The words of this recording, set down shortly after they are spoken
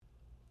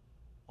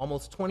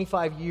almost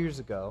 25 years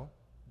ago,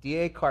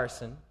 D.A.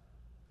 Carson,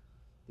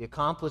 the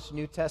accomplished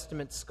New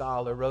Testament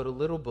scholar, wrote a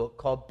little book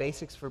called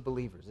Basics for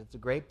Believers. It's a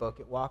great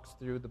book. It walks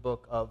through the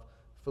book of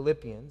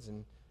Philippians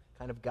and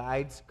kind of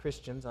guides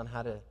Christians on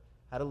how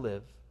to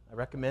live. I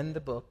recommend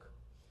the book,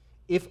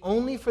 if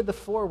only for the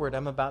foreword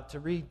I'm about to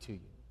read to you.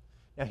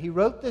 Now, he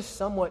wrote this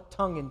somewhat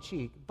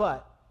tongue-in-cheek,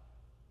 but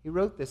he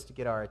wrote this to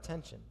get our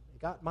attention. It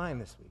got mine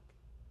this week.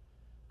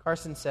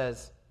 Carson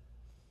says,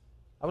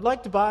 I would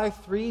like to buy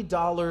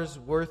 $3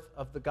 worth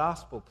of the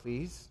gospel,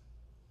 please.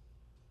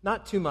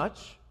 Not too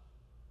much,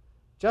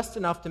 just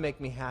enough to make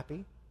me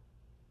happy,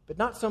 but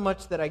not so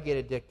much that I get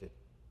addicted.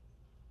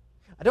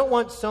 I don't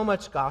want so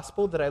much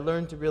gospel that I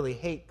learn to really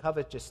hate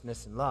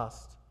covetousness and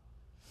lust.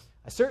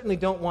 I certainly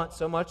don't want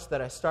so much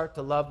that I start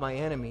to love my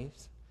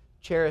enemies,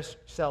 cherish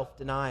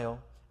self-denial,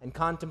 and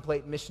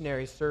contemplate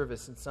missionary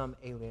service in some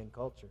alien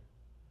culture.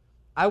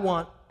 I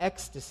want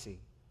ecstasy,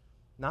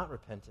 not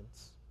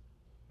repentance.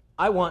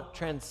 I want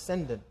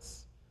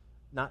transcendence,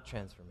 not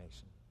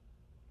transformation.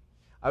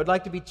 I would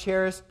like to be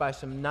cherished by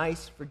some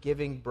nice,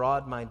 forgiving,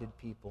 broad-minded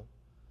people,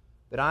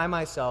 but I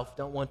myself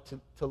don't want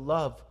to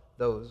love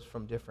those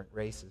from different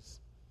races,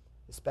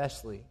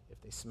 especially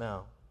if they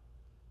smell.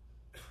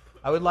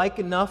 I would like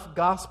enough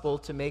gospel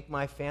to make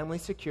my family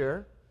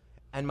secure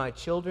and my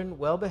children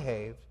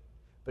well-behaved,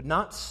 but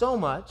not so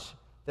much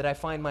that I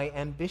find my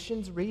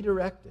ambitions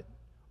redirected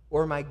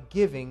or my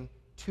giving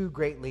too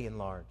greatly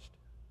enlarged.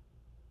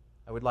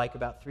 I would like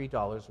about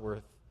 $3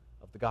 worth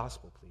of the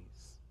gospel, please.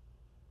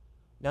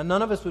 Now,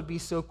 none of us would be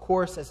so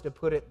coarse as to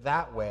put it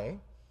that way,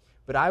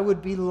 but I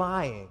would be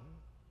lying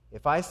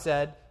if I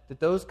said that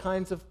those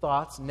kinds of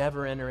thoughts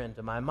never enter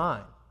into my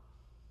mind.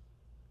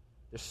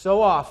 There's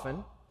so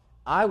often,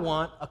 I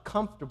want a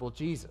comfortable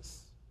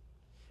Jesus.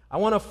 I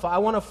want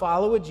to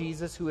follow a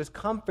Jesus who is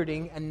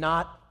comforting and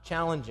not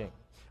challenging.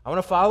 I want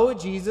to follow a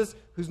Jesus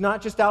who's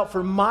not just out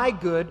for my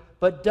good,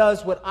 but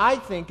does what I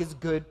think is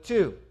good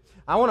too.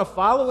 I want to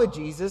follow a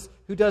Jesus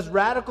who does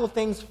radical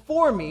things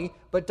for me,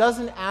 but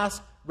doesn't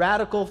ask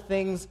radical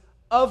things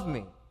of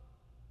me.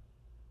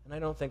 And I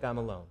don't think I'm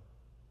alone.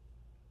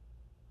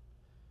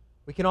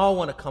 We can all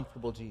want a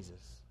comfortable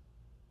Jesus.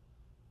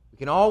 We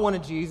can all want a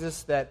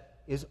Jesus that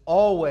is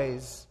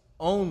always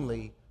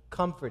only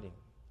comforting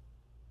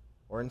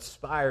or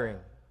inspiring.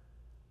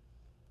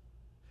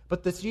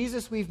 But the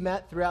Jesus we've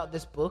met throughout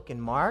this book in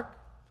Mark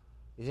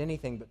is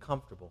anything but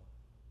comfortable.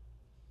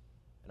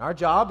 And our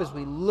job as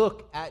we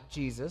look at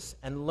Jesus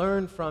and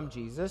learn from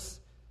Jesus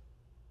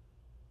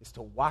is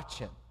to watch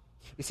him.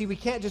 You see, we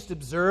can't just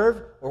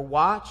observe or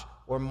watch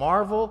or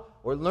marvel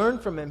or learn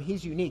from him.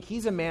 He's unique.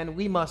 He's a man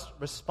we must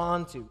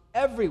respond to.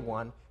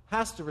 Everyone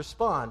has to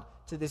respond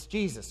to this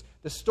Jesus.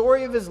 The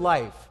story of his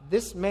life,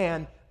 this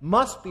man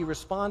must be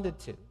responded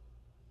to.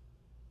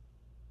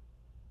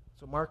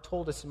 So Mark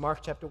told us in Mark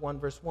chapter 1,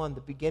 verse 1,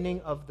 the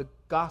beginning of the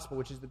gospel,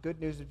 which is the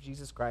good news of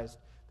Jesus Christ,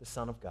 the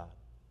Son of God.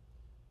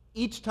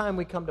 Each time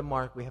we come to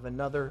Mark, we have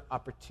another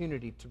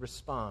opportunity to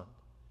respond.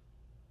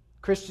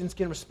 Christians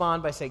can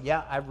respond by saying,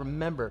 yeah, I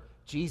remember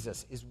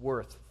Jesus is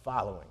worth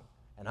following,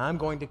 and I'm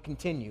going to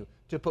continue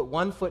to put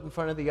one foot in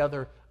front of the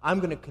other. I'm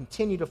going to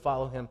continue to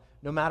follow him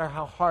no matter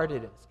how hard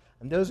it is.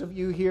 And those of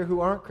you here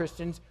who aren't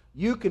Christians,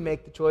 you can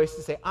make the choice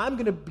to say, I'm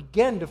going to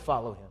begin to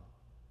follow him.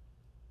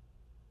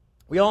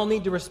 We all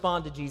need to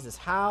respond to Jesus.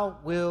 How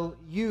will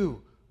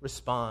you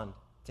respond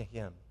to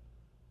him?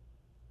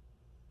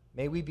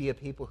 May we be a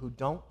people who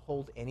don't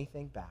hold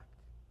anything back.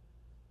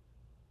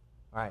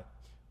 All right,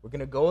 we're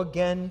going to go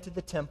again to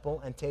the temple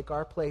and take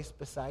our place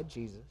beside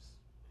Jesus.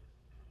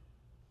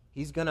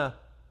 He's going to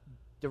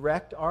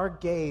direct our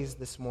gaze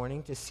this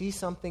morning to see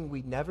something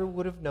we never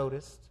would have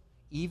noticed,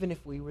 even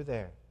if we were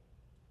there.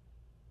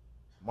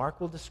 Mark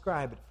will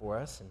describe it for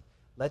us, and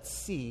let's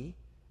see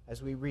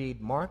as we read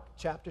Mark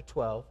chapter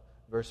 12,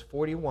 verse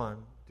 41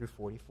 through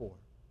 44.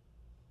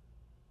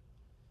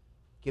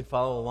 You can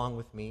follow along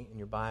with me in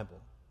your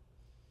Bible.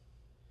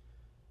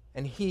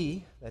 And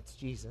he, that's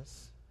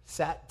Jesus,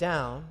 sat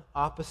down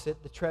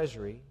opposite the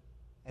treasury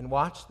and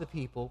watched the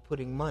people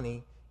putting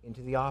money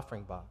into the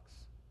offering box.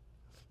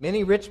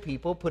 Many rich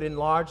people put in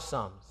large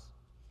sums,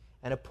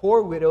 and a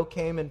poor widow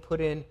came and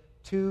put in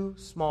 2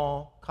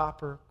 small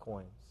copper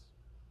coins,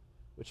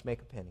 which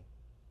make a penny.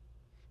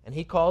 And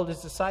he called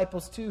his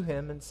disciples to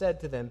him and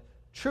said to them,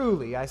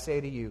 truly, I say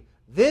to you,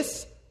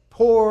 this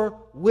poor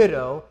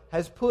widow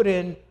has put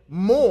in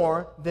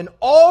more than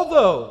all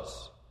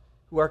those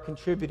who are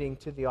contributing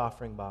to the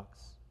offering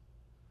box.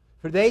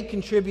 For they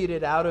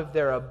contributed out of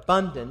their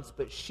abundance,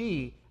 but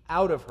she,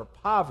 out of her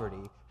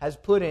poverty, has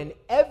put in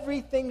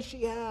everything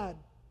she had,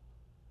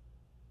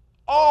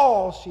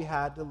 all she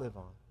had to live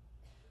on.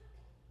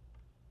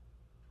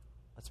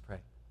 Let's pray.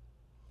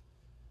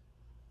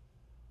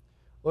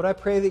 Lord, I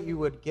pray that you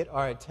would get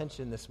our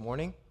attention this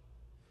morning.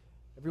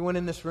 Everyone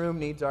in this room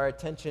needs our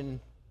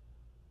attention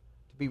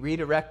to be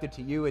redirected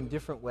to you in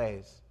different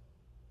ways.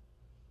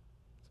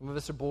 Some of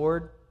us are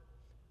bored.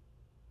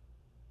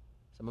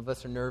 Some of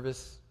us are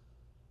nervous.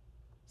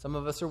 Some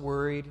of us are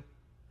worried.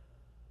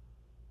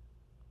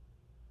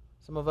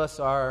 Some of us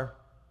are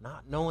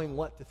not knowing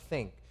what to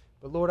think.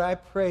 But Lord, I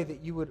pray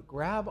that you would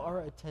grab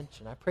our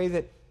attention. I pray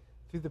that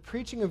through the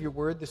preaching of your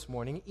word this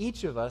morning,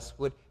 each of us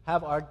would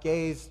have our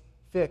gaze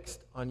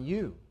fixed on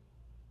you.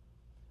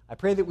 I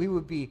pray that we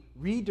would be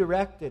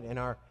redirected in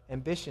our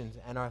ambitions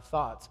and our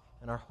thoughts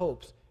and our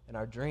hopes and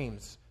our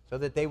dreams so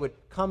that they would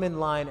come in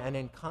line and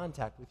in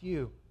contact with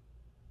you.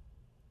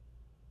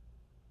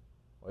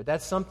 Lord,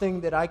 that's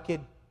something that I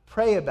could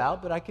pray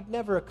about, but I could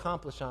never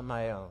accomplish on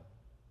my own,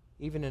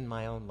 even in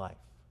my own life.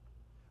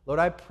 Lord,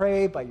 I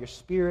pray by your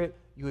Spirit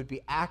you would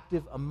be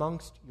active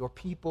amongst your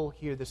people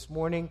here this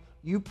morning.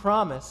 You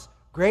promise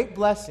great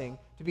blessing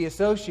to be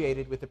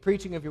associated with the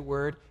preaching of your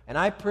word, and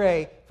I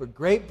pray for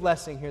great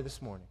blessing here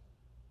this morning.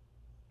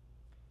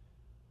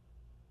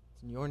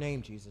 It's in your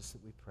name, Jesus,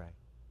 that we pray.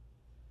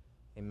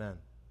 Amen.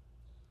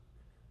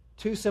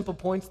 2 simple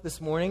points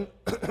this morning.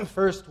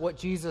 First, what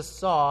Jesus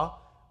saw.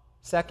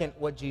 Second,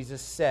 what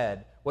Jesus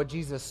said. What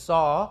Jesus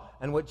saw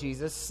and what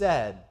Jesus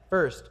said.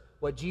 First,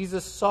 what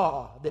Jesus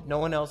saw that no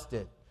one else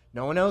did.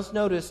 No one else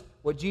noticed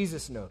what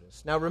Jesus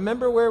noticed. Now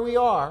remember where we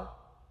are.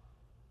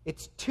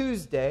 It's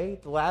Tuesday,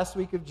 the last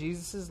week of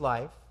Jesus'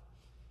 life.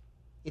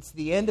 It's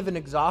the end of an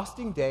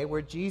exhausting day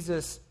where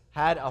Jesus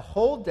had a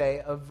whole day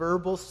of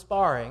verbal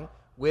sparring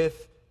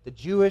with the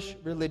Jewish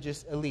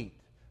religious elite.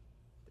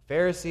 The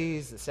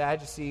Pharisees, the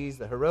Sadducees,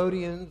 the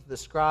Herodians, the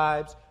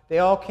scribes, they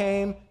all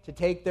came to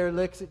take their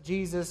licks at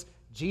Jesus.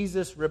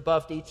 Jesus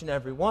rebuffed each and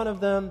every one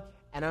of them,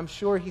 and I'm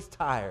sure he's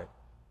tired.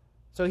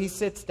 So he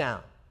sits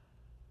down.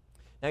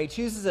 Now he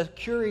chooses a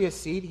curious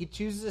seat. He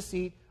chooses a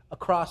seat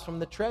across from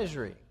the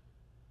treasury.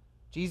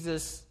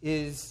 Jesus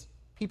is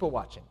people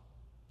watching.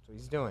 That's what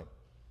he's doing.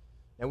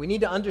 Now we need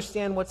to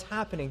understand what's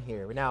happening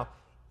here. Now,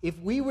 if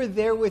we were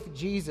there with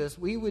Jesus,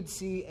 we would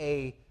see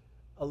a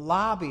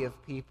lobby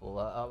of people,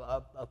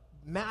 a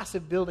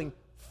massive building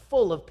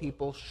full of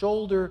people,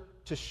 shoulder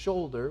to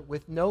shoulder,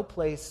 with no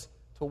place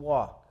to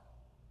walk.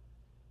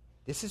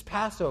 This is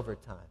Passover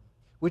time,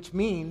 which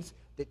means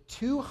that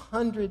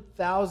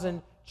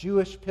 200,000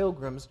 Jewish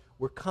pilgrims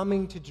were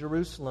coming to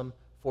Jerusalem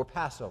for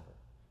Passover.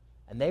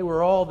 And they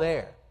were all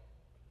there.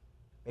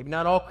 Maybe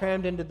not all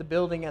crammed into the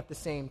building at the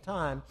same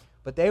time,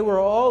 but they were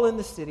all in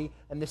the city,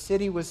 and the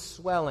city was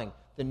swelling.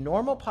 The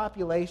normal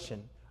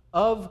population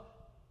of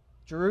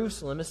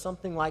Jerusalem is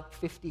something like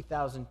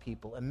 50,000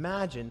 people.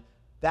 Imagine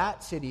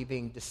that city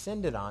being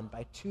descended on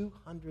by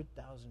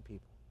 200,000 people.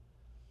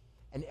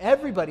 And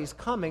everybody's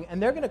coming,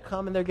 and they're going to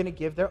come and they're going to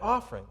give their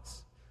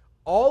offerings.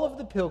 All of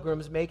the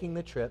pilgrims making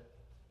the trip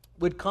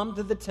would come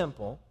to the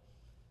temple,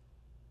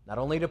 not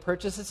only to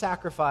purchase a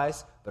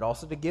sacrifice, but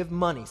also to give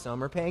money.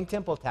 Some are paying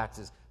temple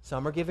taxes.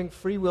 Some are giving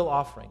free will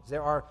offerings.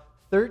 There are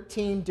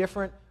 13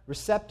 different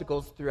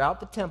receptacles throughout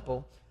the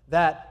temple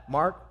that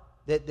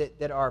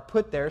are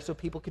put there so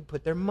people could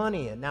put their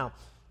money in. Now,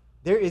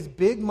 there is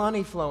big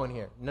money flowing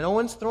here. No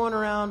one's throwing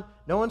around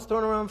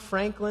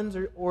Franklin's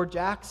or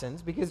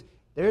Jackson's, because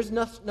there's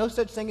no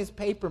such thing as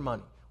paper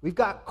money. We've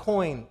got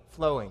coin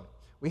flowing.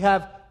 We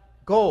have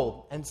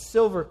gold and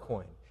silver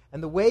coin.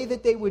 And the way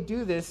that they would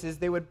do this is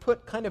they would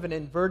put kind of an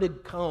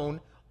inverted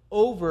cone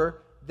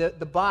over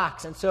the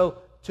box. And so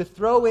to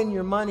throw in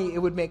your money, it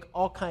would make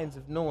all kinds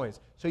of noise.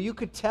 So you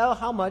could tell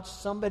how much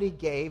somebody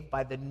gave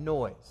by the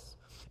noise.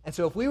 And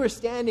so if we were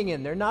standing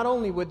in there, not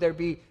only would there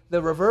be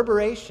the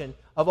reverberation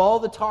of all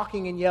the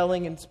talking and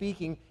yelling and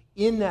speaking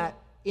in that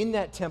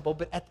temple,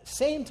 but at the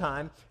same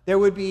time, there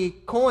would be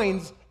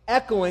coins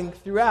echoing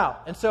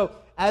throughout. And so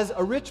as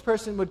a rich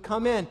person would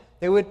come in,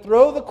 they would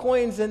throw the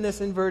coins in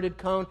this inverted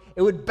cone.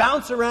 It would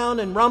bounce around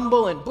and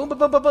rumble and boom, boom,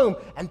 boom, boom, boom.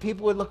 And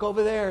people would look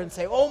over there and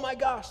say, oh my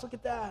gosh, look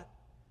at that.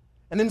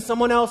 And then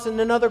someone else in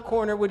another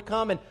corner would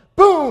come and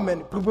boom,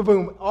 and boom, boom,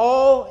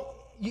 boom.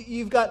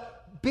 You've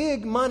got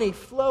big money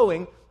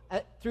flowing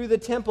through the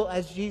temple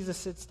as Jesus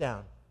sits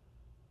down.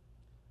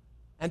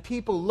 And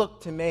people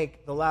look to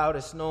make the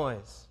loudest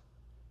noise.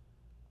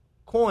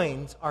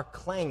 Coins are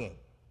clanging.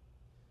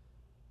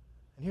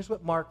 And here's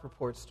what Mark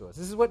reports to us.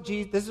 This is what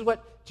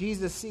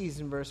Jesus sees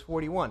in verse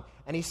 41.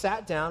 And he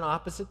sat down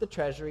opposite the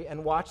treasury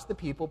and watched the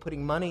people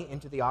putting money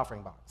into the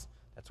offering box.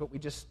 That's what we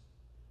just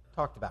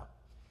talked about.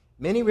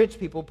 Many rich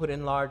people put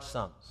in large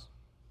sums.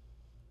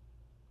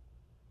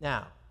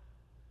 Now,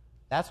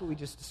 that's what we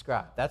just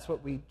described. That's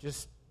what we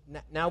just...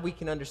 Now we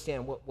can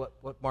understand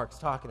what Mark's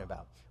talking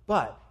about.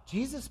 But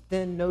Jesus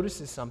then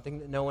notices something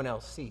that no one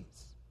else sees.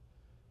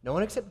 No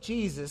one except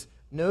Jesus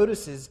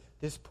notices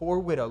this poor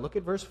widow. Look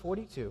at verse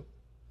 42.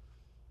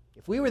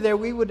 If we were there,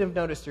 we wouldn't have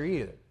noticed her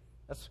either.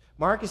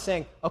 Mark is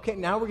saying, okay,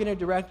 now we're going to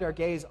direct our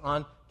gaze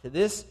on to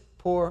this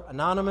poor,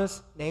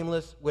 anonymous,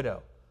 nameless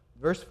widow.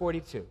 Verse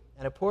 42.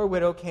 And a poor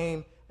widow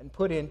came and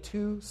put in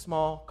 2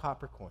 small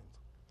copper coins,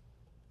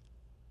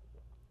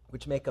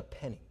 which make a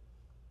penny.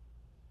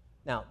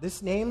 Now,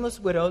 this nameless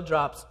widow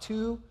drops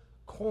 2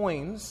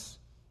 coins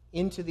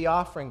into the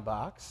offering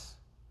box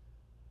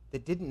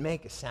that didn't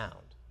make a sound.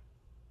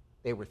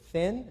 They were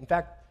thin. In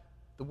fact,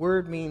 the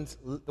word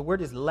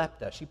is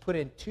lepta. She put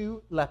in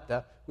 2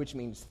 lepta, which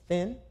means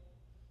thin,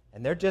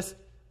 and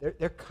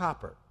they're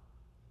copper.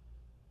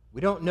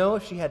 We don't know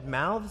if she had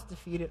mouths to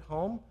feed at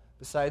home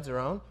besides her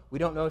own. We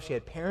don't know if she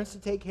had parents to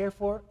take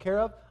care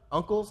of,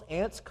 uncles,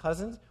 aunts,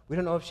 cousins. We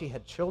don't know if she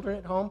had children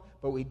at home,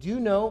 but we do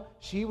know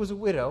she was a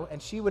widow,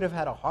 and she would have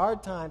had a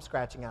hard time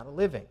scratching out a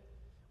living.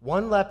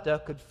 One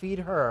lepta could feed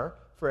her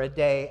for a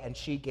day, and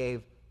she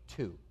gave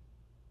 2.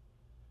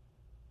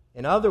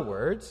 In other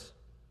words,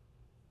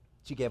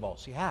 she gave all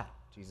she had.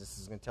 Jesus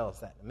is going to tell us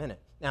that in a minute.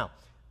 Now,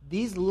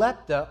 these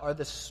lepta are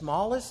the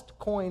smallest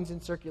coins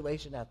in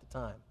circulation at the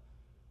time.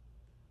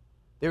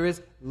 There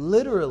is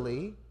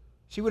literally,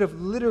 she would have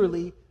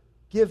literally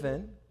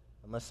given,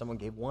 unless someone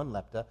gave 1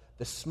 lepta,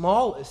 the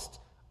smallest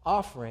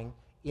offering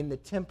in the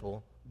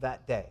temple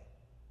that day.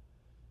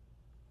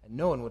 And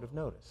no one would have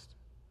noticed.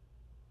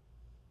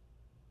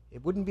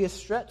 It wouldn't be a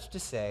stretch to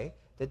say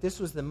that this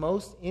was the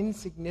most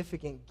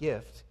insignificant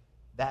gift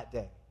that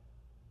day.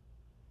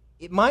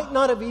 It might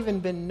not have even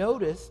been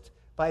noticed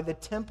by the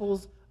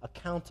temple's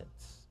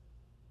accountants.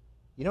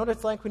 You know what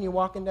it's like when you're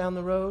walking down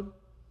the road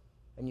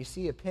and you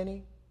see a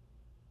penny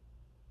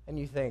and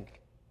you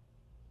think,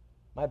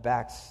 my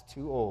back's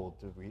too old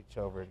to reach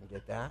over and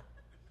get that.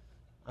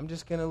 I'm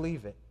just going to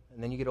leave it.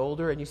 And then you get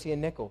older and you see a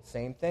nickel.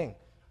 Same thing.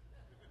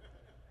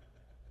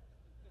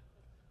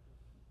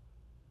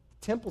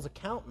 The temple's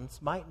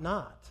accountants might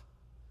not.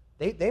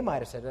 They might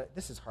have said,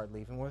 this is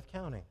hardly even worth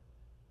counting.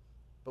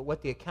 But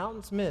what the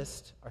accountants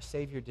missed, our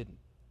Savior didn't.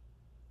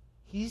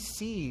 He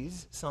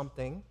sees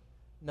something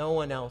no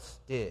one else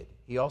did.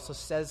 He also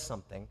says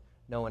something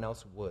no one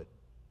else would.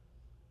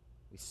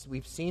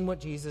 We've seen what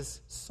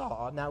Jesus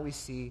saw. Now we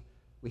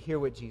hear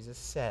what Jesus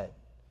said.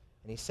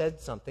 And he said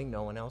something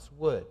no one else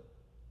would.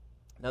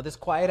 Now this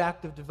quiet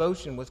act of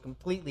devotion was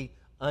completely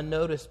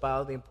unnoticed by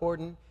all the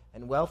important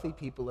and wealthy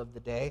people of the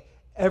day.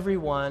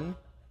 Everyone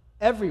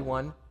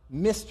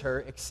missed her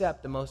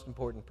except the most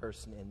important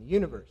person in the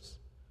universe.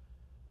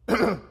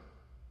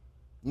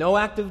 No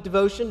act of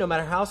devotion, no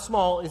matter how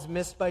small, is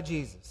missed by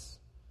Jesus.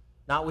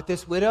 Not with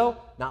this widow,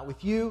 not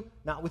with you,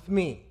 not with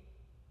me.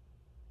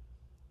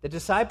 The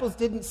disciples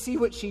didn't see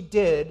what she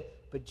did,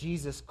 but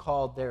Jesus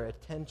called their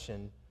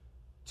attention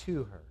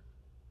to her.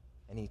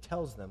 And he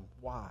tells them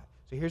why.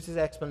 So here's his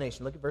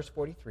explanation. Look at verse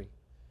 43.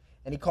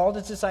 And he called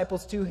his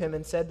disciples to him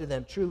and said to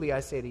them, truly I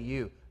say to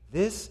you,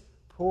 this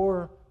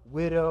poor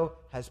widow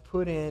has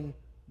put in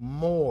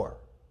more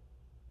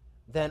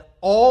than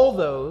all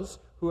those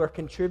who are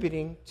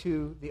contributing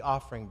to the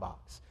offering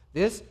box.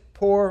 This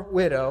poor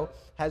widow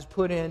has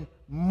put in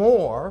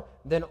more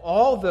than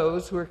all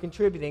those who are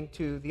contributing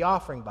to the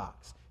offering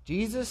box.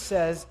 Jesus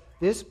says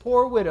this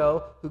poor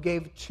widow who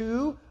gave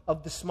 2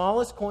 of the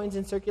smallest coins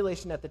in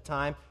circulation at the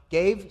time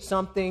gave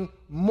something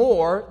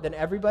more than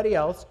everybody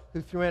else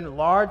who threw in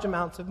large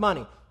amounts of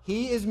money.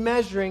 He is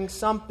measuring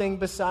something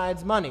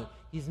besides money.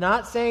 He's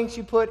not saying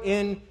she put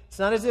in, it's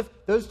not as if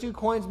those 2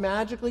 coins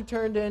magically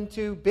turned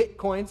into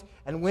bitcoins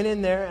and went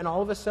in there and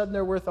all of a sudden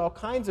they're worth all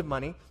kinds of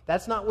money.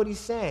 That's not what he's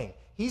saying.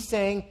 He's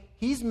saying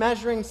he's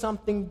measuring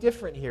something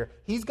different here.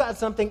 He's got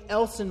something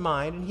else in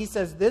mind, and he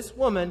says this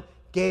woman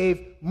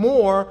gave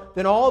more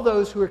than all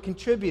those who are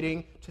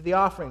contributing to the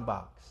offering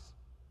box.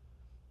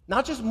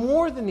 Not just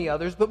more than the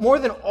others, but more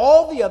than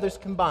all the others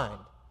combined.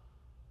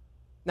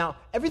 Now,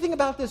 everything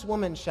about this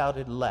woman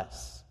shouted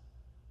less.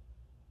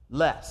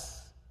 Less.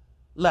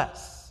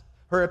 Less.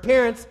 Her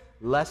appearance,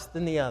 less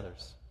than the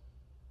others.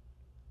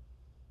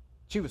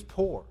 She was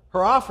poor.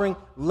 Her offering,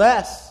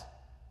 less.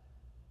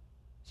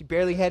 She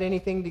barely had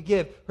anything to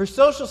give. Her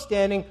social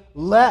standing,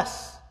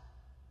 less.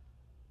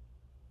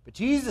 But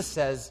Jesus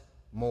says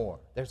more.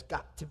 There's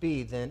got to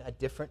be then a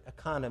different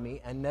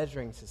economy and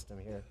measuring system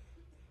here.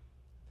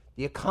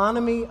 The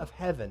economy of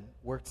heaven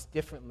works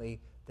differently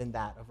than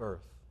that of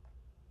earth.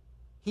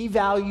 He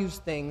values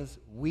things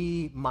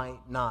we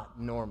might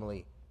not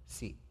normally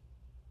see.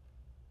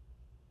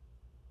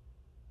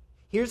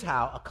 Here's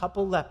how a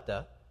couple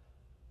lepta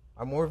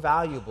are more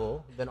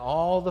valuable than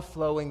all the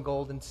flowing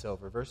gold and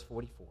silver. Verse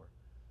 44.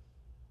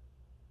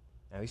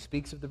 Now he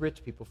speaks of the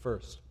rich people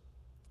first.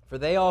 For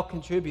they all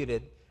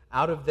contributed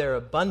out of their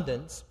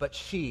abundance, but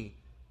she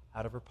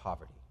out of her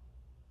poverty.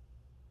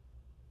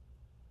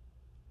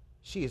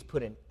 She has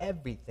put in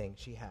everything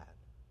she had,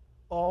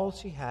 all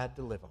she had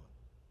to live on.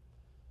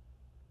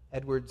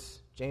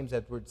 James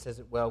Edwards says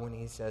it well when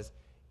he says,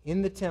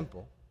 in the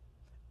temple,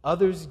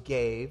 others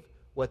gave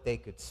what they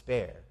could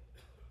spare,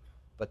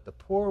 but the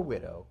poor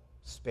widow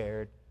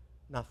spared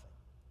nothing.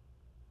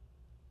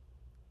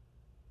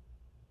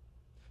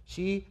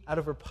 She, out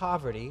of her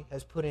poverty,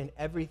 has put in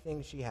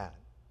everything she had,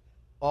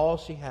 all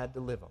she had to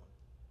live on.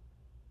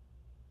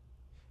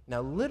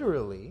 Now,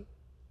 literally,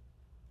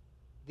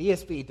 the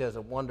ESV does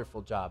a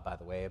wonderful job, by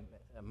the way.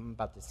 I'm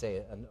about to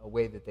say a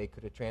way that they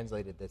could have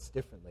translated this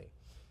differently.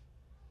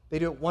 They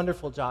do a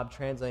wonderful job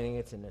translating it.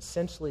 It's an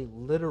essentially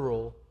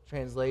literal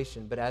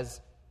translation, but as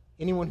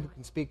anyone who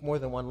can speak more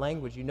than one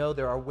language, you know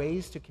there are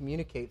ways to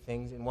communicate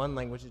things in one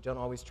language that don't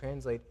always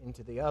translate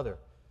into the other.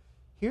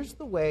 Here's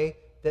the way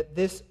that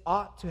this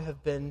ought to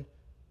have been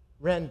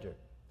rendered.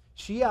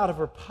 She, out of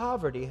her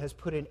poverty, has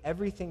put in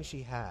everything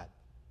she had,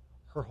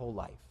 her whole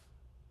life.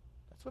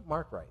 That's what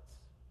Mark writes.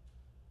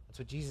 That's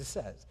what Jesus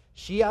says.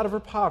 She, out of her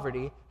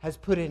poverty, has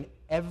put in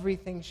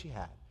everything she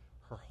had,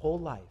 her whole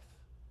life.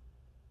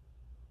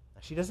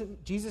 Now,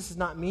 Jesus is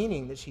not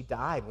meaning that she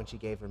died when she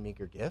gave her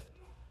meager gift.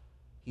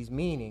 He's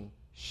meaning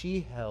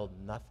she held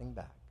nothing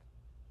back.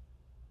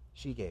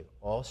 She gave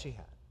all she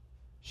had.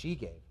 She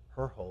gave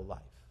her whole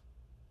life.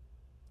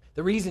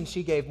 The reason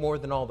she gave more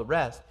than all the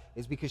rest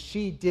is because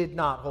she did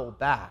not hold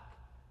back.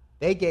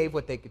 They gave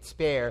what they could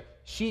spare.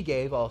 She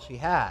gave all she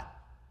had.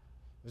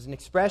 It was an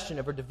expression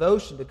of her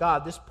devotion to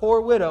God. This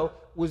poor widow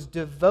was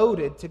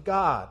devoted to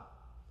God.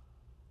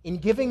 In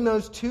giving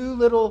those 2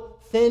 little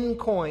thin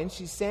coins,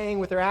 she's saying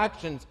with her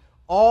actions,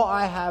 all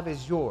I have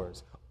is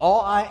yours.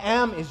 All I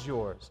am is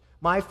yours.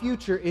 My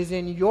future is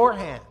in your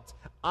hands.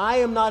 I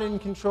am not in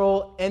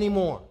control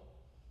anymore.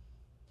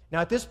 Now,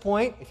 at this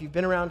point, if you've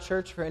been around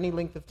church for any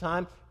length of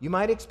time, you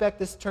might expect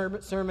this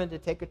sermon to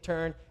take a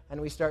turn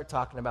and we start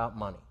talking about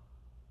money.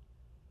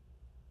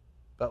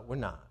 But we're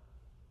not.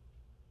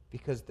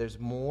 Because there's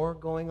more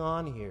going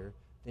on here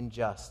than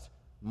just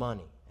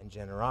money and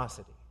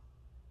generosity.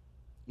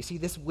 You see,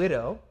 this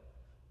widow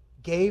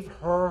gave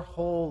her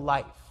whole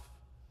life.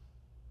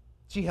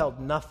 She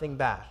held nothing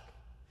back.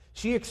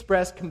 She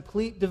expressed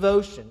complete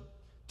devotion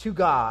to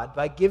God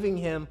by giving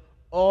him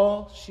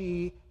all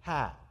she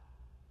had.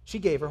 She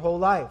gave her whole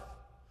life.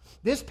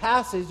 This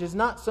passage is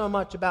not so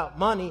much about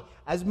money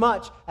as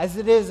much as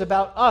it is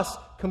about us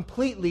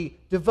completely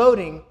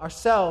devoting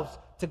ourselves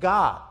to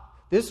God.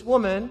 This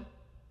woman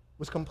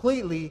was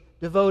completely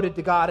devoted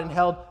to God and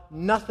held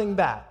nothing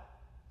back.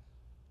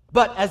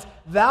 But as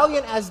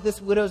valiant as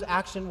this widow's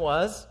action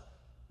was,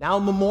 now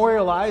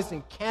memorialized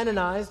and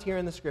canonized here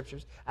in the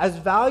Scriptures, as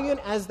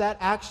valiant as that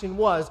action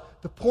was,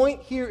 the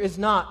point here is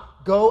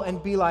not go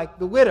and be like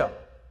the widow.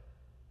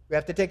 We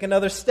have to take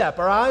another step.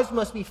 Our eyes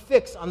must be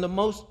fixed on the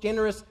most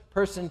generous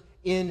person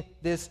in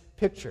this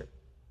picture.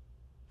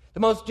 The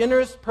most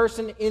generous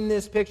person in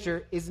this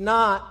picture is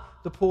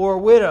not the poor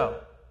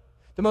widow.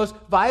 The most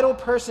vital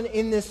person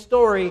in this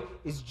story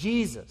is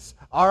Jesus.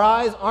 Our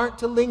eyes aren't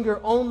to linger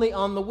only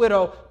on the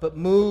widow, but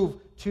move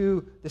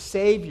to the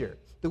Savior.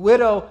 The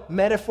widow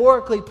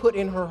metaphorically put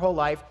in her whole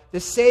life. The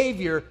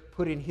Savior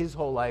put in his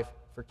whole life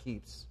for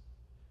keeps.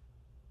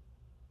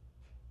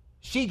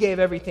 She gave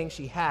everything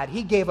she had.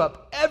 He gave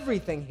up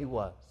everything he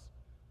was,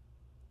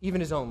 even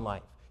his own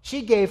life.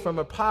 She gave from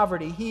her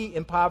poverty. He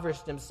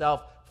impoverished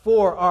himself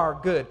for our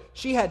good.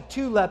 She had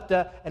 2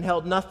 lepta and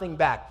held nothing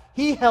back.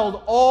 He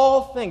held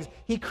all things.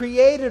 He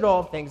created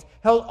all things,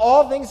 held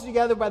all things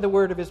together by the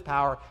word of his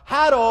power,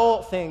 had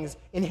all things,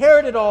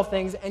 inherited all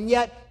things, and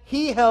yet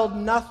he held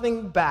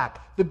nothing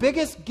back. The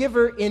biggest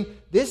giver in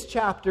this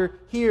chapter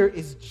here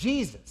is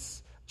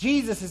Jesus.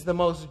 Jesus is the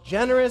most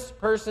generous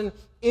person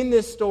in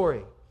this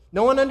story.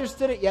 No one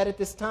understood it yet at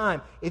this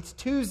time. It's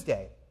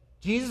Tuesday.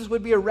 Jesus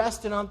would be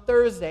arrested on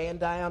Thursday and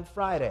die on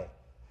Friday.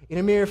 In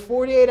a mere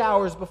 48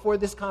 hours before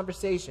this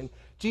conversation,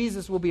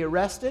 Jesus will be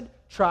arrested,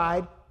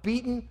 tried,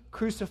 beaten,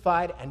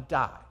 crucified, and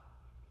die.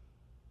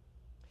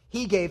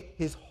 He gave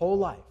his whole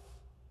life.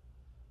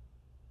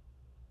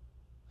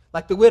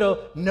 Like the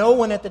widow, no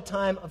one at the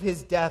time of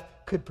his death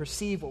could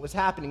perceive what was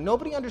happening.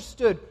 Nobody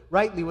understood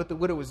rightly what the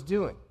widow was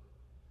doing,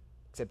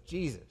 except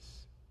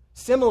Jesus.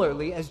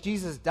 Similarly, as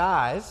Jesus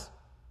dies,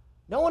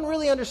 no one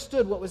really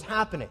understood what was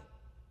happening.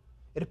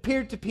 It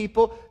appeared to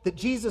people that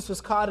Jesus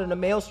was caught in a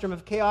maelstrom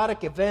of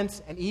chaotic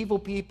events and evil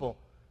people,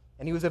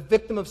 and he was a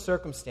victim of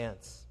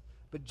circumstance.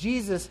 But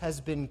Jesus has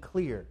been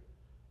clear.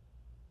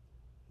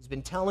 He's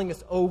been telling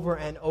us over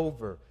and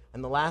over.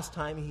 And the last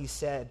time he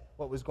said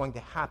what was going to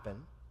happen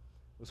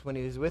was when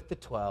he was with the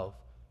 12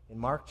 in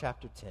Mark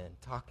chapter 10,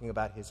 talking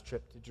about his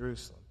trip to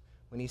Jerusalem.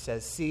 When he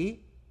says,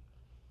 "See,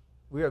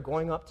 we are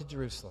going up to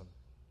Jerusalem,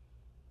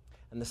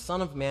 and the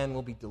Son of Man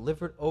will be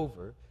delivered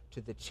over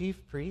to the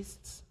chief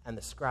priests and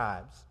the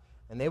scribes,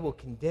 and they will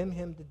condemn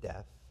him to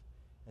death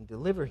and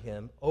deliver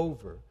him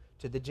over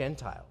to the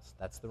Gentiles,"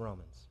 that's the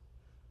Romans,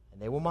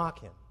 "and they will mock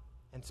him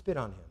and spit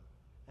on him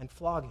and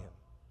flog him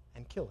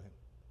and kill him.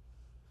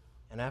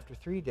 And after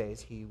 3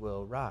 days he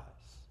will rise."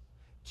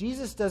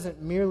 Jesus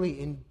doesn't merely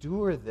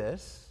endure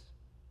this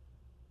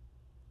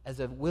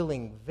as a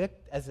willing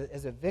as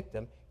a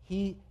victim.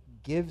 He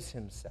gives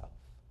himself.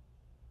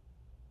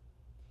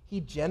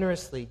 He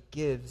generously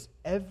gives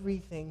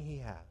everything he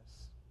has.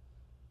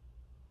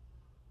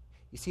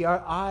 You see, our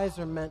eyes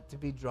are meant to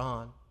be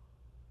drawn.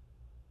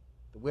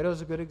 The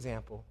widow's a good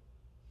example.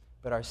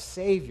 But our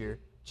Savior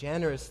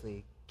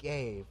generously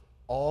gave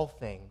all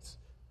things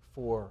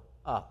for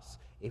us.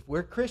 If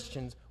we're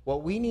Christians,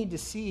 what we need to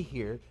see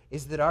here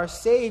is that our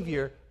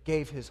Savior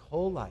gave his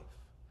whole life.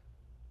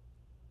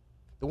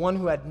 The one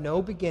who had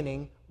no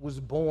beginning was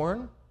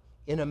born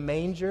in a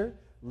manger,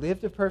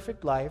 lived a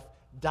perfect life,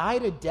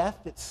 died a death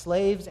that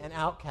slaves and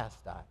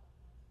outcasts died.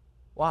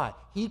 Why?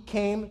 He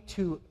came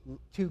to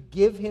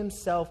give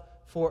himself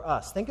for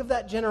us. Think of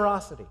that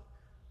generosity.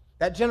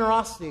 That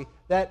generosity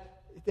that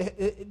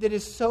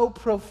is so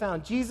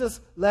profound.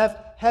 Jesus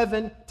left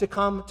heaven to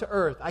come to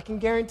earth. I can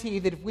guarantee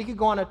that if we could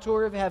go on a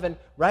tour of heaven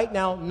right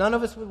now, none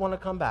of us would want to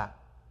come back.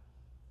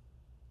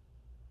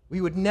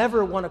 we would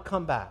never want to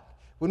come back.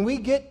 When we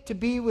get to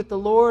be with the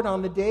Lord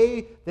on the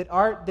day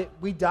that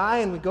we die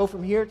and we go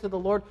from here to the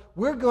Lord,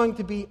 we're going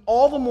to be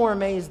all the more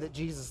amazed that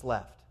Jesus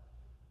left.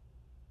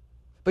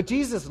 But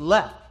Jesus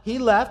left. He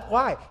left.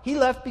 Why? He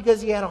left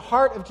because he had a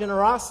heart of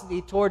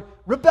generosity toward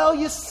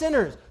rebellious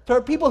sinners,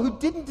 toward people who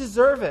didn't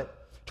deserve it,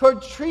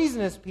 toward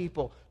treasonous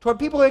people, toward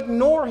people who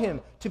ignore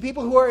him, to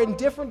people who are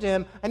indifferent to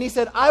him. And he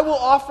said, I will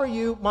offer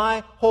you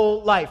my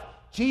whole life.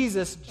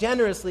 Jesus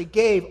generously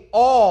gave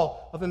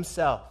all of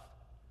himself.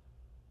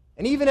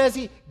 And even as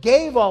he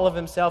gave all of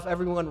himself,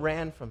 everyone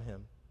ran from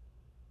him.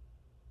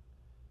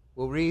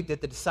 We'll read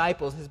that the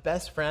disciples, his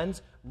best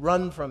friends,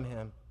 run from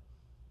him.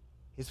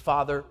 His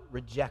Father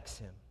rejects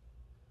him.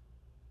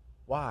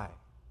 Why?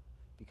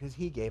 Because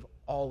he gave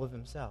all of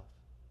himself.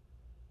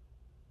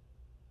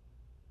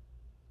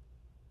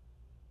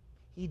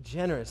 He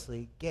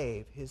generously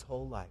gave his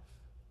whole life.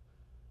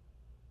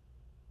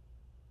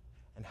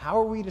 And how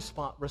are we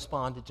to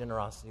respond to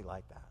generosity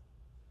like that?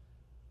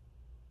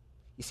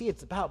 You see,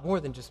 it's about more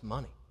than just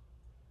money.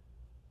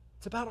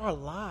 It's about our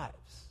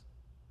lives.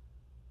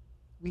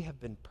 We have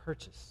been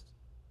purchased.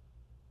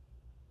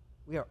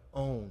 We are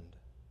owned.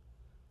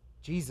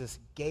 Jesus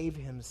gave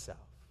himself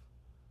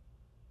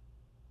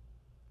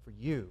for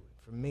you,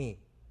 for me.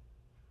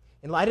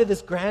 In light of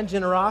this grand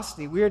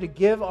generosity, we are to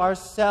give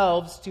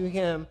ourselves to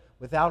him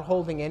without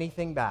holding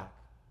anything back.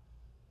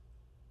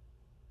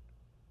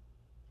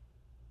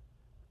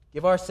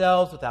 Give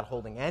ourselves without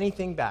holding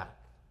anything back.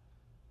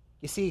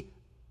 You see,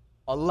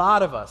 a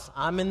lot of us,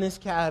 I'm in this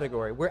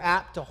category, we're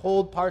apt to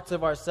hold parts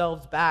of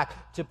ourselves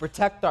back to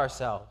protect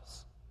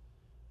ourselves.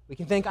 We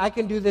can think, I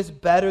can do this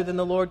better than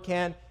the Lord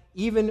can.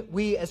 Even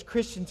we as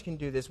Christians can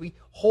do this. We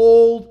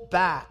hold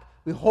back.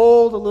 We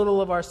hold a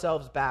little of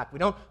ourselves back. We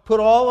don't put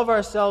all of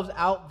ourselves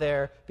out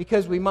there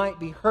because we might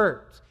be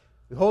hurt.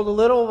 We hold a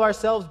little of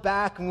ourselves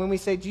back, and when we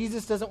say,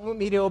 Jesus doesn't want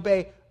me to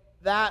obey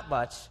that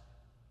much,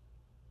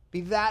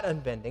 be that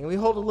unbending, we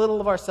hold a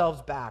little of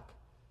ourselves back.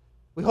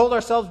 We hold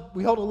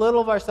a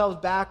little of ourselves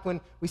back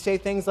when we say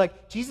things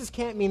like, Jesus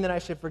can't mean that I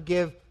should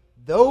forgive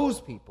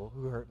those people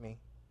who hurt me.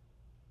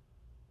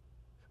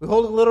 We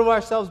hold a little of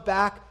ourselves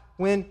back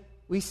when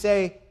we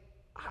say,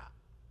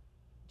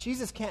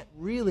 Jesus can't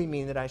really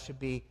mean that I should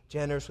be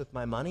generous with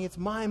my money. It's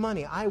my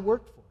money. I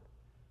worked for it.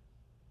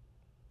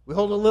 We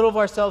hold a little of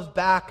ourselves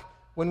back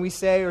when we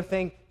say or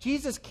think,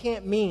 Jesus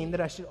can't mean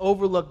that I should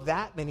overlook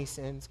that many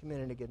sins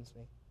committed against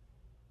me.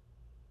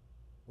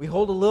 We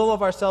hold a little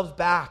of ourselves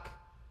back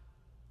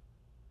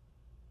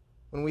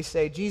when we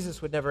say,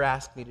 Jesus would never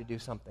ask me to do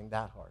something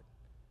that hard.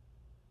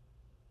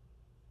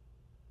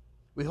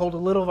 We hold a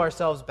little of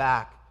ourselves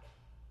back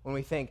when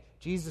we think,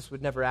 Jesus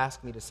would never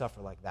ask me to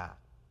suffer like that.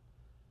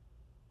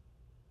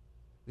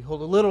 We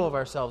hold a little of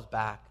ourselves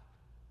back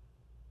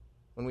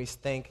when we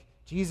think,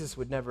 Jesus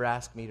would never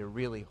ask me to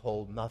really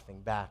hold nothing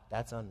back.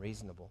 That's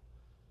unreasonable.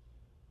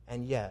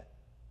 And yet,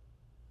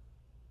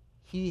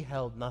 he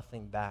held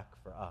nothing back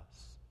for us.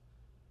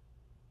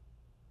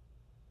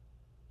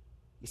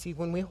 You see,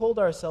 when we hold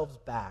ourselves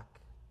back,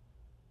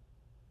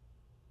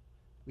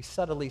 we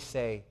subtly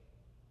say,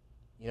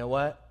 you know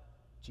what?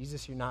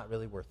 Jesus, you're not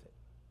really worth it.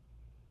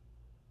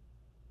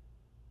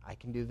 I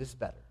can do this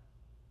better.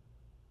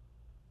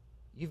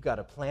 You've got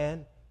a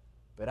plan,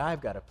 but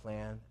I've got a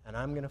plan, and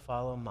I'm going to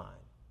follow mine.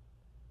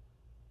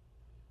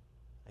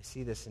 I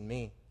see this in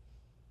me.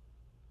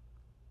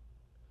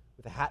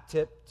 With a hat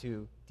tip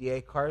to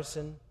D.A.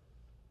 Carson,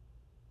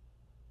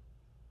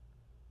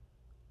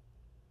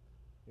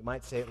 we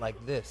might say it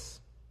like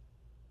this.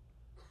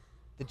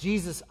 The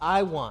Jesus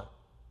I want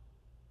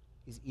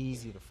is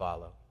easy to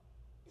follow.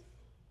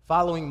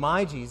 Following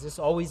my Jesus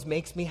always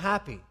makes me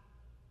happy,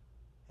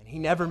 and he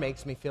never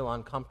makes me feel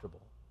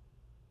uncomfortable.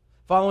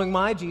 Following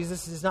my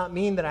Jesus does not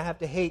mean that I have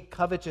to hate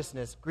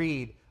covetousness,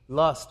 greed,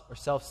 lust, or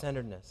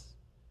self-centeredness.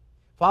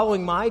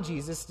 Following my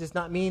Jesus does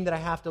not mean that I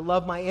have to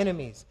love my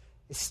enemies,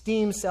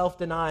 esteem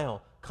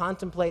self-denial,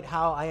 contemplate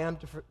how I am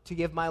to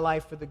give my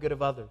life for the good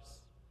of others.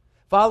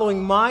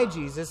 Following my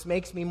Jesus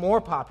makes me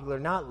more popular,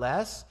 not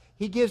less.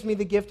 He gives me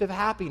the gift of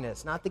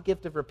happiness, not the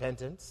gift of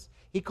repentance.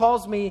 He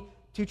calls me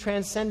to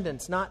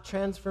transcendence, not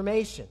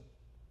transformation.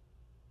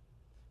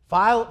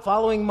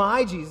 Following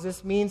my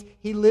Jesus means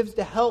he lives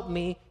to help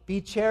me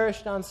be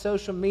cherished on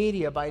social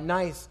media by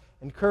nice,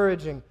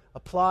 encouraging,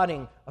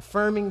 applauding,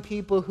 affirming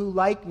people who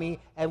like me,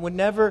 and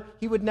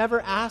he would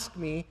never ask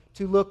me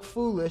to look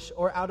foolish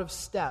or out of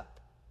step.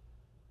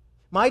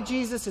 My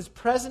Jesus is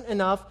present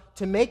enough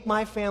to make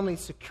my family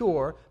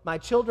secure, my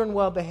children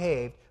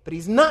well-behaved, but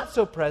he's not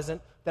so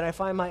present that I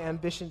find my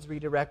ambitions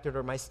redirected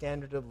or my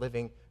standard of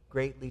living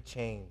greatly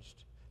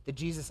changed. The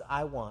Jesus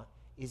I want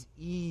is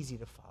easy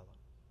to follow.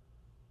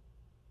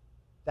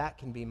 That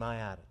can be my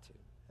attitude,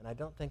 and I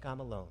don't think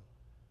I'm alone.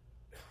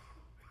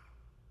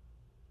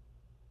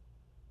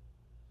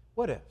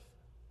 What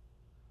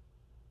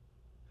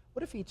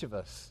if each of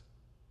us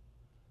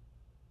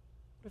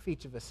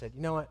said,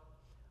 you know what?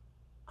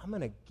 I'm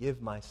going to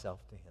give myself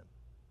to him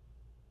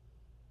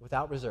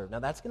without reserve. Now,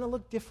 that's going to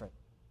look different.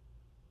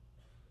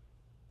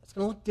 That's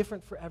going to look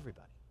different for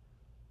everybody.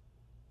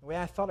 The way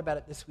I thought about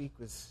it this week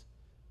was,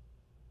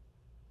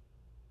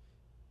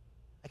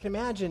 I can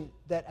imagine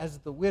that as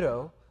the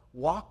widow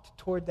walked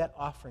toward that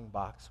offering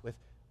box with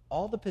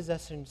all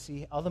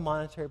the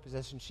monetary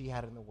possessions she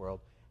had in the world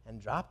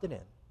and dropped it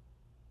in,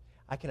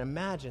 I can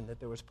imagine that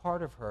there was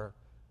part of her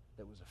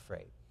that was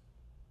afraid.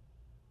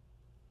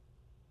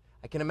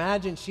 I can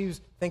imagine she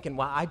was thinking,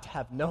 well, I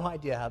have no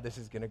idea how this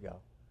is going to go,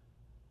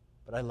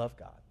 but I love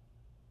God.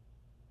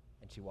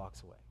 And she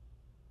walks away.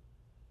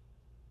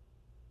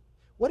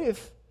 What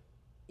if,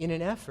 in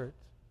an effort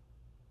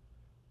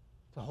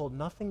to hold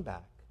nothing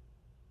back,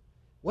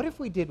 what if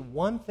we did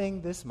one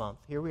thing this month?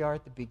 Here we are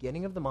at the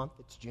beginning of the month.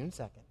 It's June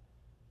 2nd.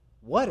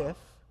 What if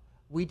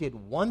we did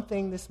one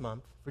thing this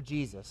month for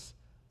Jesus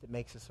that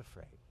makes us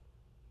afraid?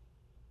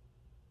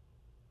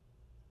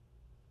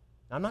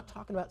 Now, I'm not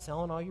talking about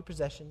selling all your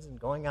possessions and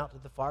going out to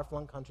the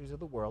far-flung countries of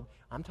the world.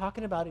 I'm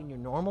talking about in your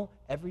normal,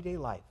 everyday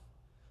life.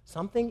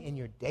 Something in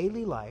your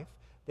daily life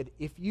that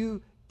if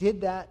you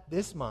did that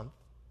this month,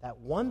 that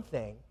one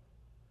thing,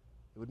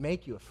 it would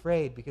make you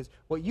afraid, because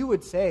what you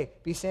would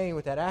be saying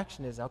with that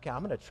action is, okay,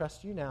 I'm going to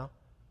trust you now.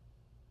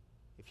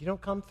 If you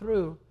don't come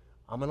through,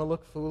 I'm going to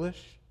look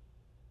foolish.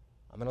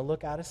 I'm going to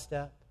look out of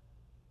step.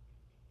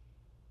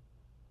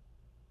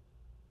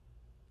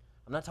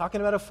 I'm not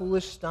talking about a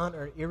foolish stunt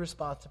or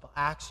irresponsible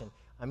action.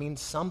 I mean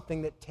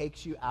something that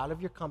takes you out of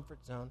your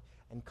comfort zone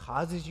and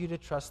causes you to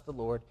trust the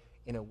Lord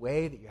in a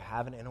way that you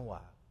haven't in a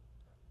while.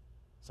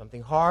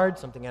 Something hard,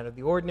 something out of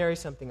the ordinary,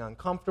 something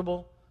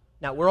uncomfortable.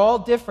 Now, we're all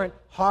different.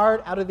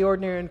 Hard, out of the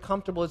ordinary, and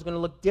comfortable is going to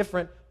look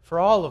different for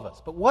all of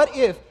us. But what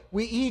if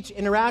we each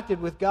interacted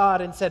with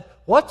God and said,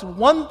 what's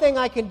one thing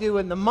I can do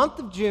in the month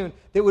of June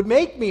that would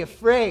make me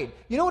afraid?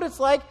 You know what it's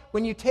like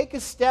when you take a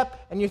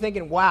step and you're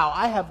thinking, wow,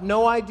 I have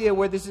no idea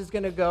where this is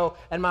going to go,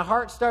 and my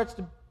heart starts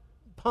to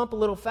pump a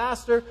little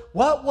faster.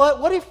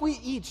 What if we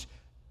each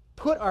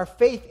put our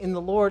faith in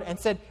the Lord and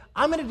said,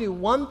 I'm going to do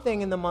one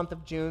thing in the month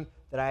of June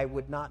that I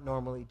would not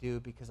normally do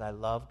because I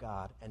love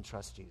God and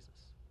trust Jesus?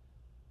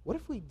 What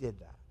if we did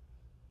that?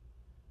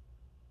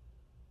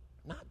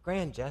 Not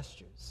grand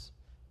gestures,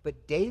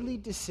 but daily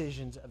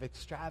decisions of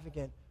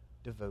extravagant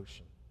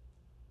devotion.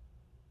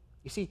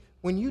 You see,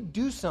 when you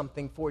do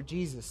something for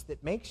Jesus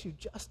that makes you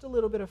just a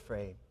little bit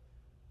afraid,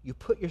 you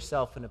put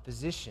yourself in a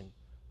position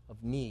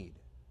of need.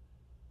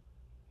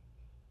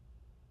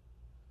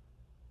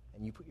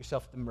 And you put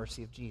yourself at the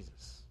mercy of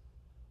Jesus.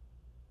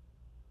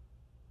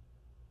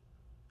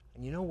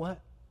 And you know what?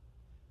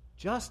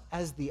 Just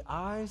as the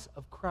eyes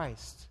of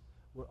Christ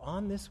were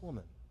on this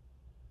woman,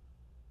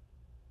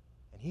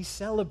 and he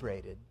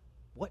celebrated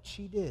what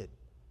she did,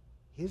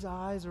 his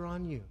eyes are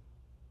on you.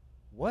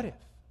 What if,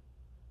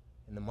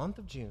 in the month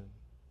of June,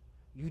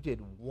 you did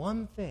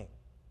one thing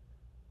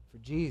for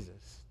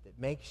Jesus that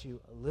makes you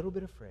a little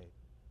bit afraid?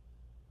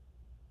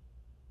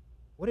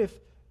 What if,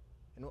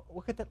 and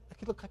what could that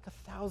could look like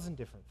 1,000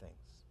 different things.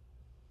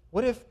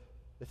 What if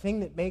the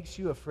thing that makes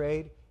you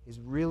afraid is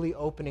really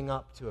opening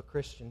up to a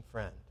Christian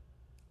friend,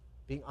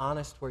 being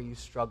honest where you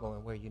struggle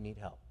and where you need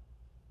help?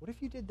 What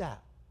if you did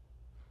that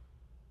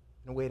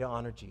in a way to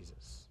honor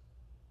Jesus?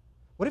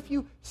 What if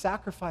you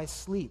sacrifice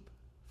sleep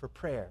for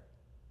prayer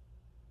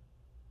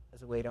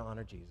as a way to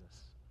honor Jesus?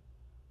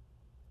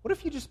 What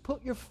if you just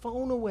put your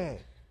phone away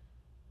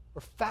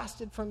or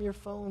fasted from your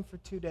phone for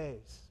 2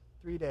 days,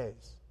 3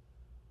 days?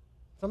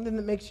 Something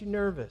that makes you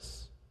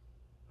nervous,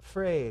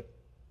 afraid.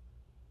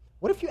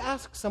 What if you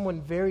ask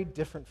someone very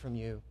different from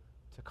you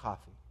to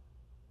coffee?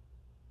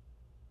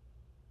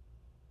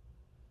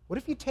 What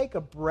if you take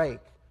a break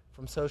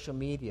from social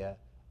media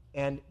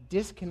and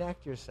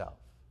disconnect yourself?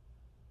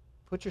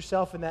 Put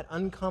yourself in that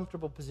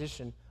uncomfortable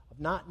position of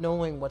not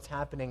knowing what's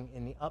happening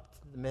in the up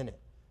to the minute,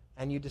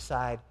 and you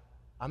decide,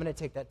 I'm going to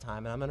take that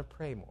time and I'm going to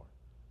pray more.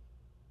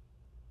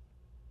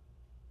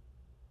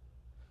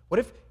 What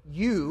if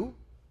you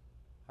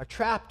are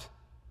trapped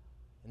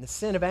in the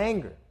sin of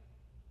anger?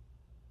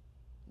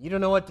 You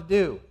don't know what to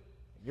do.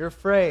 You're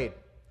afraid.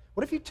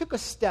 What if you took a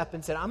step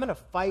and said, I'm going to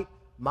fight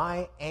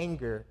my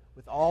anger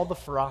with all the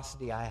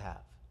ferocity I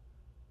have?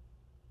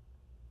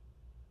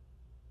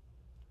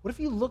 What if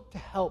you looked to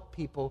help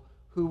people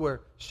who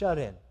were shut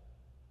in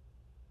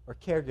or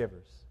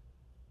caregivers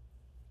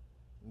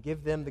and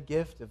give them the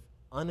gift of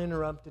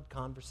uninterrupted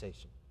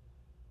conversation?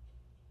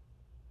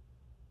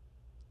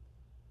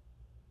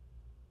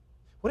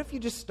 What if you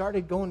just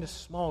started going to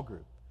small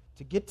group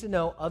to get to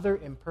know other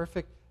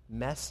imperfect,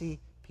 messy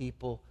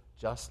people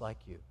just like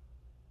you?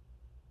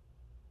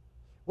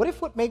 What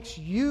if what makes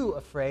you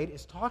afraid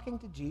is talking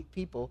to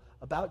people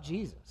about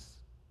Jesus?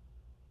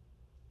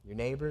 Your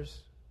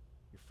neighbors,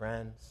 your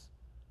friends,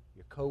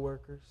 your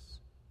coworkers.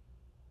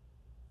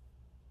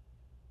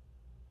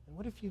 And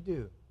what if you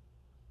do?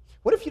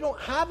 What if you don't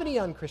have any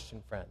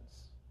unchristian friends?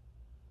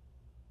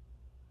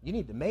 You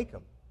need to make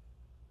them.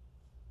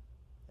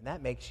 And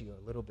that makes you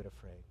a little bit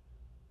afraid.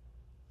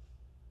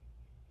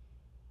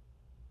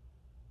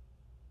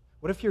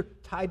 What if you're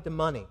tied to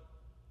money?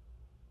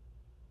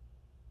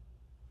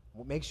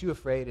 What makes you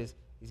afraid is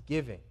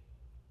giving.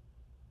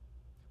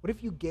 What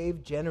if you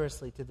gave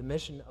generously to the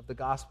mission of the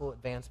gospel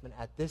advancement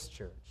at this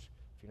church?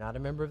 If you're not a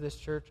member of this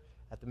church,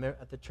 at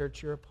the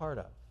church you're a part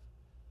of.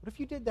 What if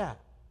you did that?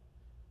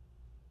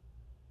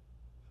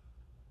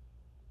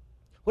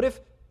 What if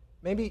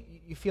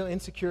maybe you feel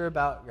insecure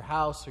about your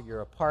house or your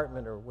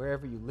apartment or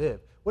wherever you live?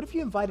 What if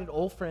you invited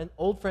old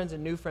friends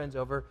and new friends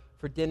over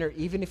for dinner,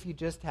 even if you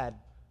just had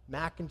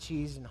mac and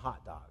cheese and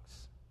hot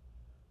dogs,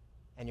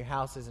 and your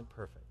house isn't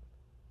perfect?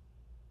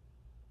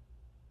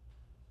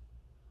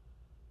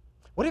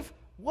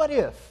 What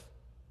if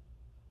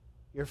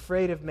you're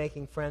afraid of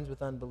making friends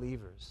with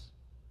unbelievers,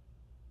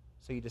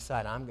 so you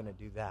decide, I'm going to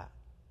do that?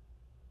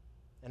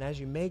 And as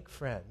you make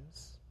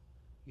friends,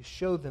 you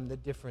show them the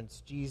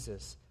difference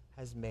Jesus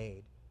has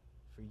made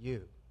for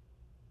you.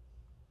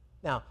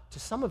 Now, to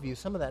some of you,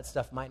 some of that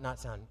stuff might not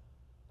sound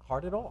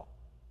hard at all.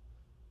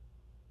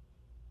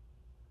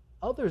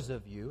 Others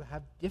of you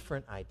have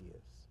different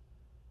ideas,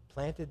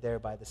 planted there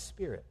by the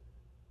Spirit.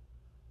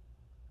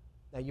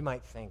 Now, you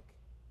might think,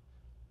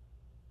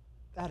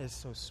 that is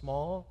so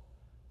small,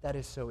 that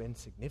is so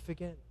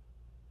insignificant.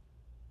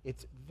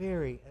 It's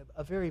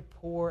a very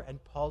poor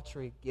and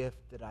paltry gift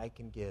that I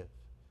can give.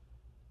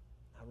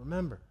 Now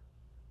remember,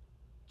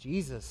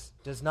 Jesus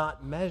does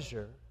not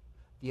measure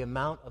the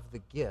amount of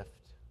the gift,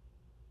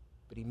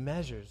 but he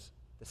measures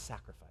the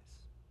sacrifice.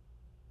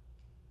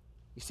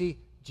 You see,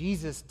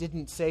 Jesus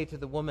didn't say to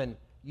the woman,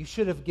 you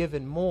should have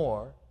given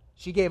more.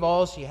 She gave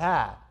all she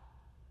had.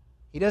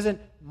 He doesn't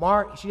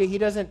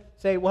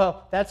say,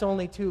 well, that's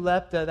only 2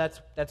 lepta,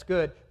 that's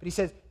good. But he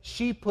says,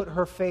 she put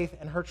her faith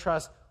and her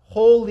trust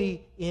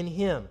wholly in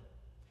him.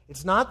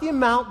 It's not the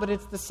amount, but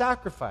it's the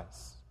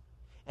sacrifice.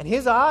 And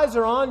his eyes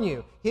are on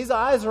you. His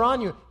eyes are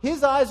on you.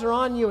 His eyes are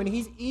on you, and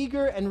he's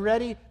eager and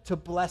ready to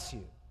bless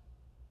you.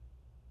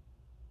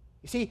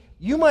 You see,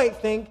 you might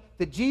think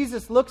that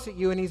Jesus looks at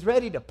you and he's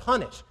ready to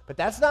punish, but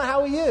that's not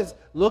how he is.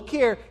 Look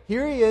here.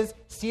 Here he is,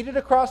 seated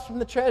across from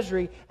the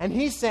treasury, and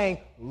he's saying,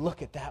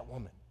 look at that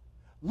woman.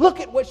 Look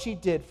at what she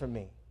did for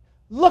me.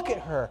 Look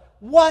at her.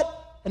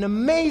 What an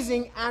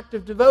amazing act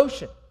of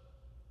devotion.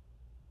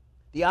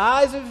 The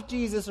eyes of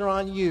Jesus are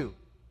on you.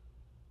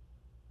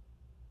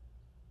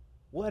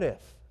 What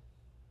if,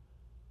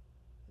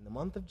 in the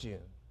month of June,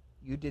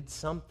 you did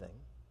something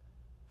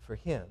for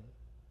him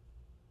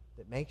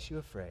that makes you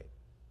afraid?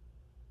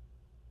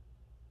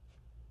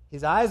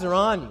 His eyes are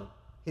on you.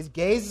 His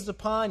gaze is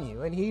upon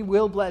you, and he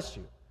will bless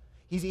you.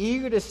 He's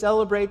eager to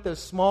celebrate those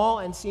small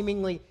and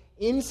seemingly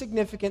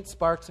insignificant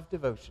sparks of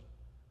devotion.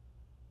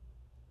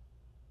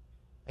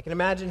 I can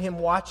imagine him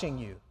watching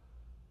you,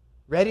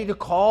 ready to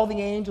call the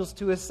angels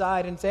to his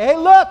side and say, hey,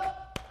 look!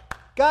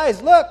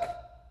 Guys, look!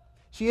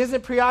 She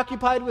isn't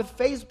preoccupied with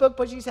Facebook,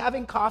 but she's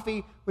having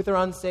coffee with her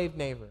unsaved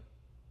neighbor.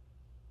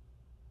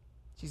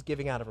 She's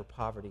giving out of her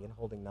poverty and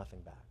holding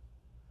nothing back.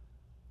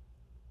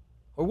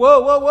 Or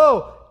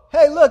whoa.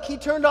 Hey, look, he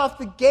turned off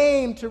the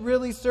game to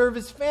really serve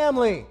his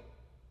family.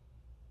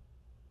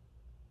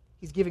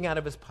 He's giving out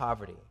of his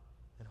poverty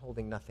and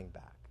holding nothing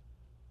back.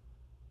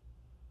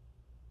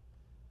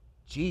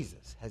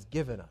 Jesus has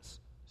given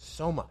us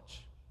so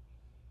much.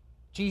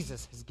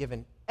 Jesus has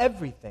given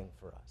everything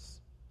for us.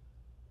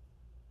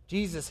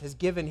 Jesus has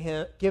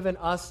given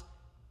us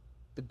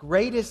the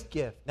greatest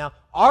gift. Now,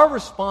 our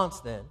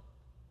response then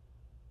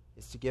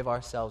is to give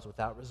ourselves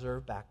without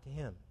reserve back to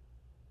him.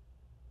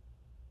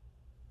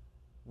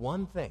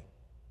 One thing.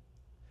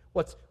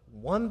 What's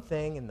one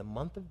thing in the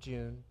month of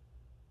June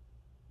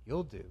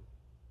you'll do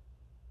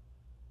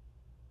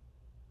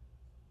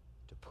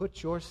to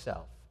put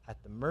yourself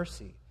at the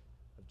mercy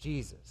of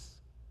Jesus?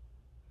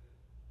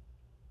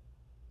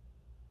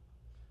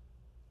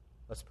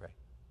 Let's pray.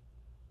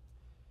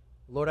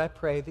 Lord, I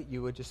pray that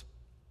you would just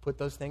put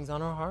those things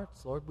on our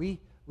hearts. Lord, we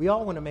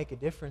all want to make a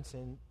difference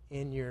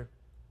in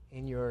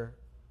your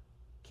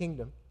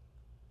kingdom.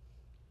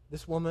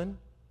 This woman,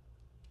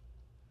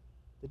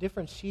 the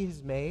difference she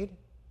has made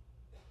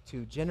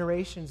to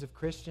generations of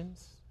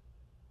Christians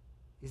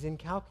is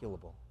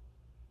incalculable.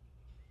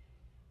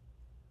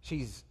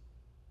 She's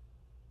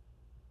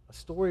a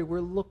story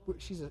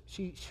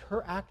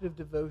her act of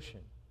devotion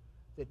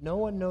that no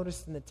one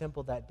noticed in the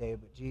temple that day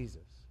but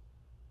Jesus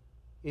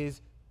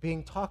is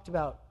being talked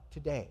about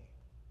today,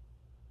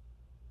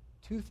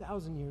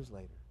 2,000 years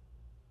later.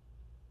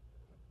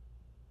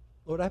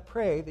 Lord, I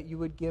pray that you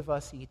would give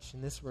us each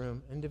in this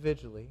room,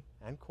 individually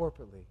and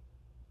corporately,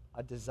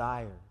 a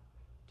desire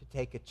to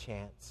take a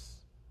chance,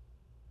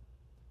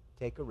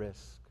 take a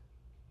risk,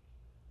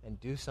 and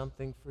do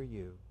something for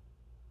you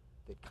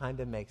that kind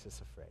of makes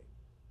us afraid.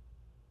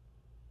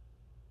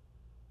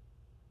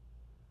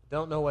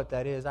 Don't know what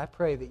that is. I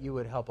pray that you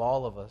would help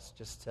all of us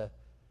just to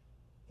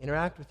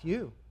interact with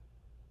you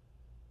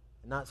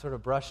and not sort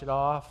of brush it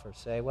off or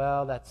say,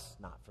 well, that's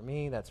not for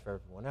me, that's for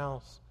everyone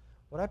else.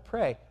 Lord, I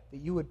pray that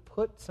you would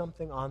put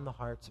something on the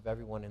hearts of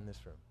everyone in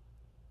this room.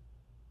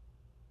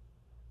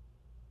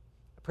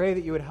 I pray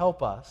that you would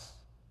help us.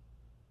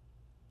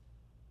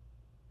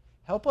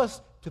 Help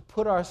us to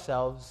put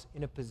ourselves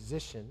in a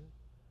position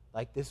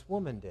like this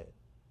woman did.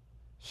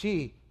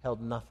 She held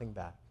nothing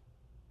back.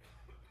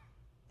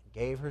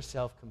 gave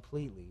herself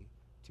completely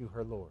to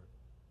her Lord.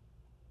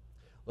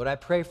 Lord, I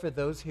pray for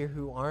those here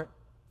who aren't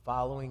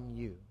following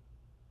you.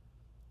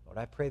 Lord,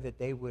 I pray that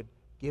they would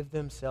give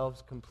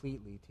themselves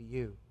completely to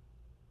you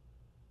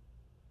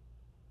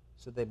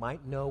so they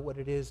might know what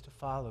it is to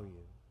follow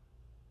you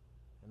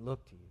and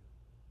look to you.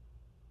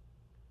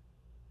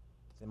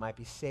 They might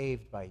be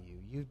saved by you.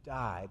 You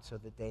died so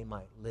that they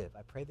might live.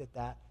 I pray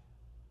that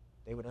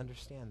they would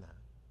understand that.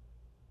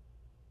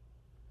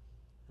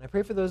 And I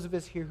pray for those of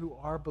us here who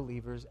are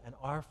believers and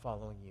are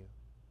following you.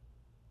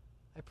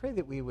 I pray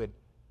that we would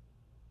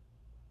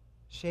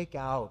shake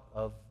out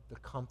of the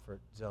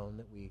comfort zone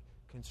that we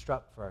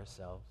construct for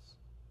ourselves.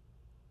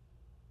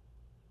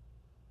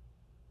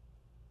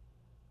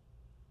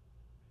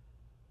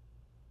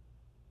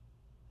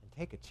 And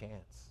take a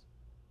chance.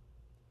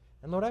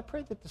 And Lord, I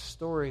pray that the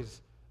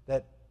stories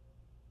that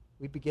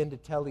we begin to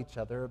tell each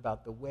other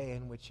about the way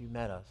in which you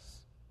met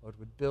us, Lord,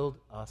 would build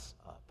us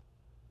up.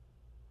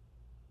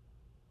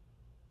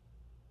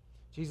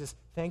 Jesus,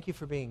 thank you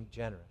for being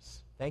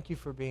generous. Thank you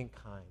for being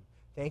kind.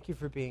 Thank you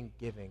for being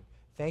giving.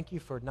 Thank you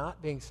for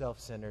not being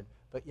self-centered,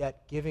 but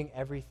yet giving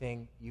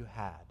everything you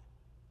had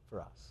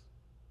for us.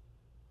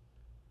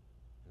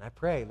 And I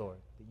pray, Lord,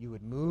 that you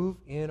would move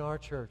in our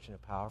church in a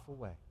powerful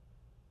way.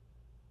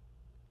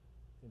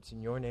 It's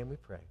in your name we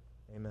pray.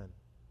 Amen.